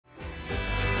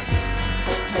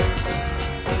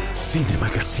Cine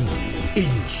Magazine,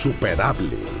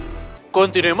 insuperable.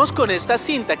 Continuemos con esta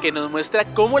cinta que nos muestra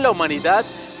cómo la humanidad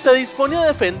se dispone a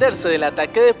defenderse del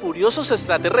ataque de furiosos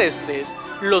extraterrestres,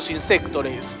 los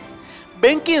insectores.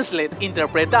 Ben Kingsley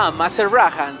interpreta a Master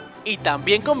Rahan y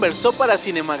también conversó para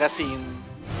Cine Magazine.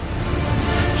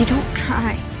 If you don't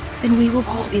try, then we will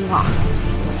all be lost.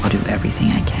 I'll do everything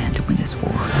I can to win this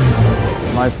war.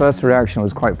 My first reaction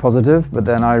was quite positive, but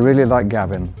then I really like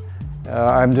Gavin.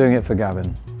 I'm doing it for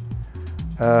Gavin.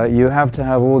 You have to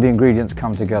have all the ingredients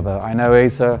come together. I know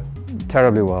Asa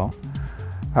terribly well.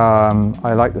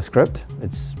 I like the script,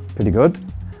 it's pretty good.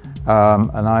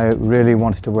 And I really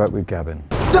wanted to work with Gavin.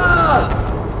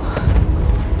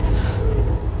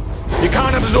 You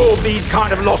can't absorb these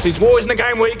kind of losses. War isn't a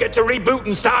game where you get to reboot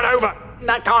and start over.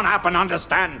 That can't happen,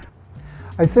 understand?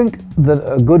 I think that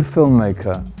a good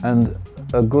filmmaker and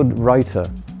a good writer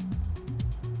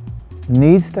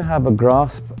needs to have a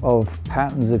grasp of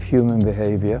patterns of human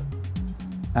behavior,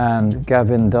 and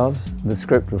Gavin does. The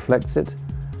script reflects it,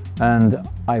 and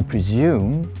I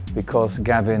presume because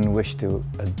Gavin wished to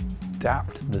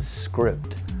adapt the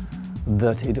script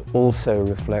that it also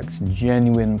reflects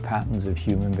genuine patterns of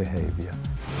human behavior.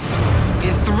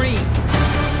 In 3,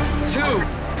 2, 1,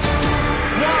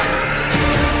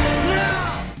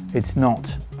 now! It's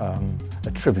not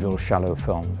a trivial, shallow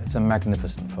film. It's a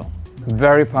magnificent film.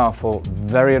 Very powerful,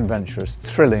 very adventurous,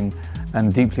 thrilling,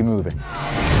 and deeply moving.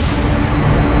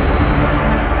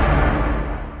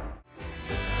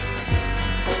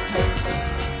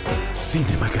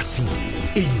 Cine Magazine,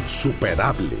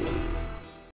 insuperable.